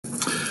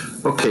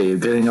Okay,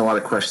 getting a lot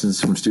of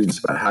questions from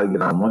students about how to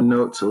get on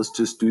OneNote, so let's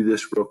just do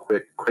this real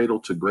quick, cradle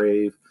to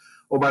grave.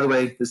 Oh, by the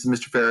way, this is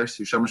Mr. Ferris,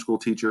 your summer school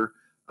teacher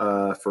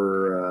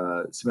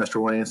for semester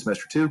 1 and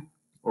semester 2,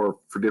 or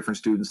for different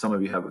students. Some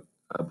of you have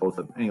both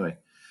of them. Anyway,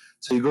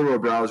 so you go to a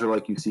browser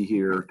like you see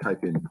here,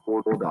 type in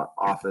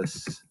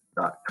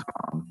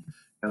portal.office.com,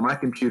 and my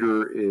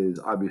computer is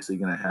obviously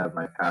going to have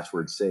my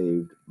password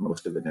saved,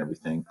 most of it and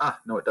everything.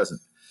 No, it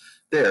doesn't.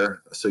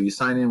 There, so you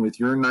sign in with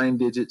your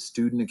 9-digit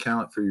student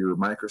account for your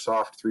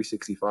Microsoft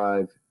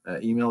 365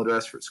 email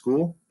address for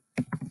school.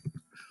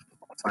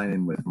 Sign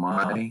in with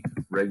my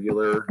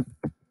regular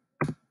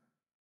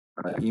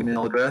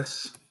email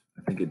address.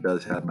 I think it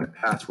does have my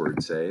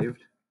password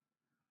saved.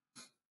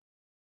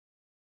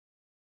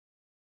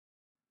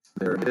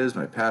 There it is,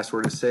 my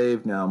password is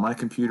saved. Now my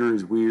computer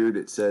is weird.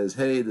 It says,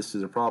 hey, this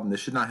is a problem.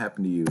 This should not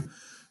happen to you.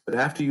 But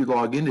after you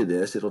log into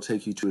this, it'll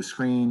take you to a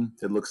screen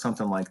that looks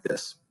something like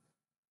this.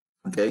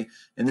 Okay,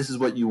 and this is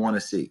what you want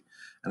to see.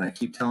 And I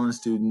keep telling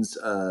students,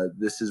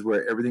 this is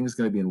where everything is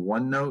going to be in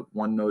OneNote.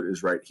 OneNote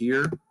is right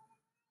here.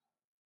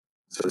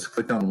 So just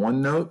click on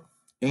OneNote,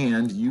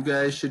 and you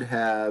guys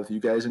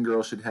and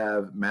girls should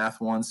have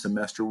Math 1,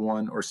 Semester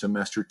 1, or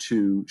Semester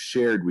 2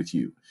 shared with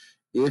you.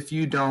 If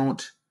you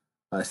don't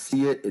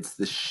see it, it's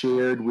the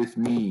Shared with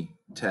Me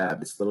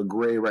tab. It's the little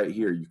gray right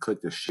here. You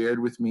click the Shared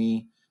with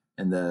Me,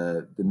 and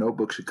the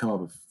notebook should come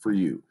up for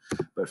you.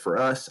 But for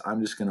us,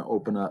 I'm just going to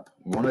open up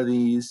one of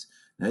these.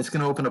 Now it's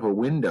going to open up a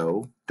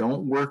window.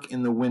 Don't work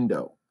in the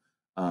window.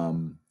 I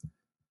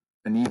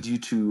need you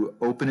to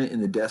open it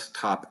in the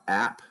desktop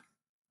app.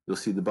 You'll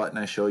see the button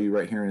I show you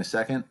right here in a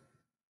second.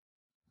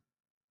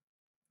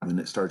 When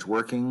it starts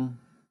working.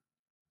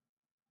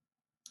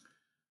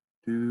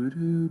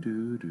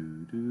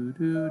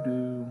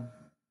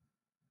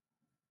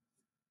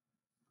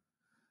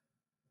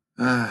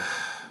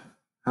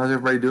 How's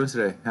everybody doing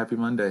today? Happy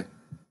Monday.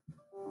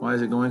 Why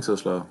is it going so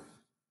slow?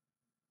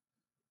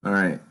 All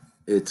right,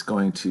 it's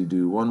going to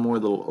do one more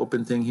little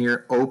open thing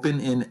here. Open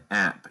in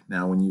app.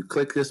 Now, when you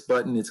click this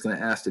button, it's going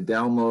to ask to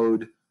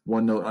download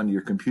OneNote onto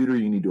your computer.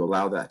 You need to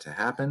allow that to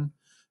happen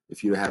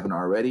if you haven't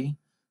already.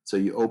 So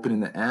you open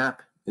in the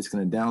app. It's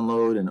going to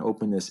download and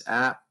open this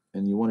app,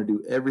 and you want to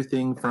do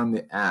everything from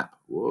the app.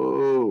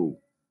 Whoa.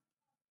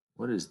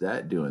 What is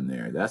that doing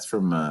there? That's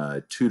from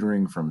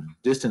tutoring from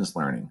distance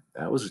learning.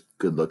 That was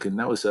good looking.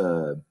 That was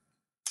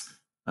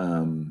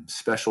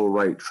special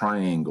right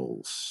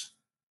triangles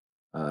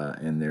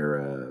and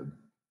their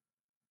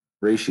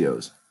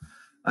ratios.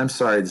 I'm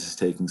sorry this is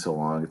taking so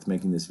long. It's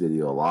making this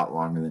video a lot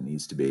longer than it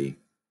needs to be.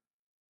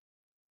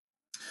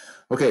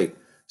 Okay,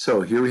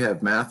 so here we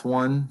have Math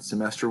 1,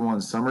 Semester 1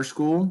 Summer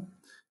School.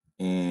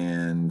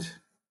 And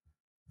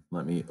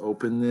let me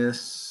open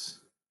this.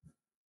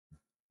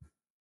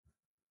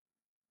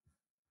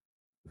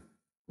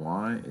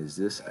 Why is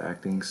this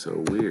acting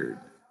so weird?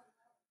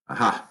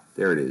 Aha,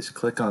 there it is.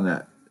 Click on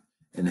that.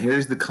 And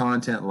here's the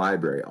content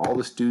library. All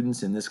the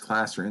students in this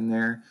class are in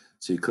there.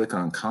 So you click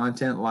on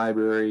content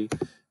library.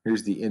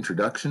 Here's the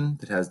introduction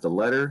that has the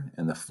letter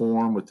and the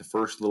form with the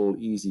first little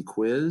easy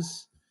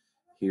quiz.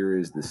 Here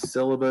is the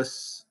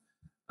syllabus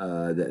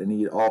that I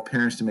need all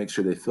parents to make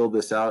sure they fill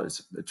this out.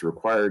 It's a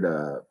required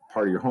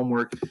part of your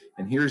homework.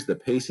 And here's the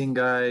pacing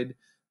guide.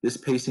 This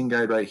pacing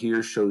guide right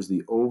here shows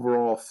the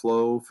overall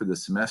flow for the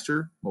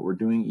semester, what we're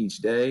doing each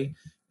day.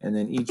 And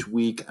then each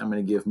week, I'm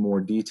going to give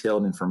more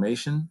detailed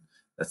information.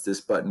 That's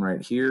this button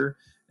right here.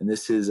 And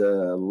this is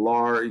a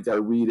LAR. You got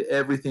to read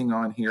everything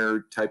on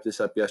here. Type this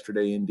up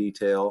yesterday in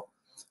detail.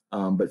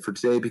 But for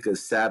today,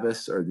 because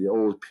Savvas, or the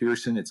old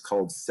Pearson, it's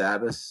called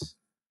Savvas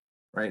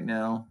right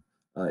now,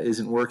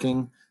 isn't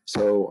working.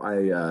 So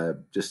I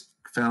just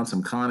found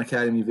some Khan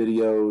Academy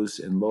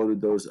videos and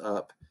loaded those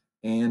up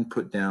and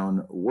put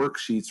down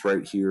worksheets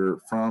right here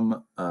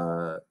from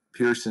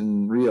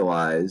Pearson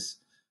Realize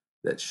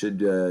that should,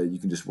 you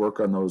can just work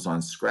on those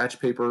on scratch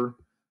paper,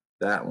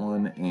 that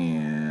one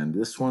and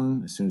this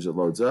one as soon as it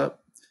loads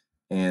up.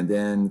 And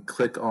then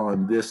click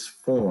on this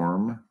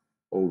form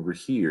over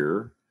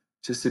here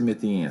to submit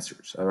the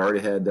answers. I've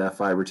already had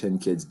 5 or 10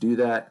 kids do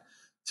that.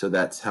 So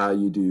that's how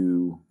you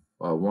do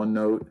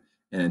OneNote.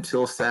 And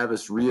until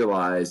Savvas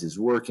Realize is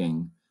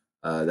working,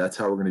 that's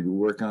how we're going to be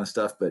working on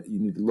stuff. But you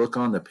need to look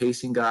on the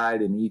pacing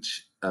guide in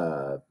each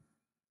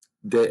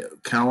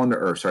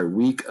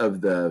week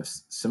of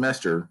the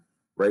semester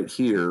right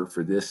here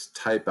for this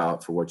type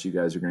out for what you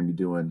guys are going to be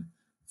doing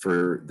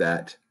for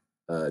that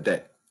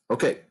day.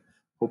 Okay,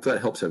 hope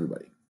that helps everybody.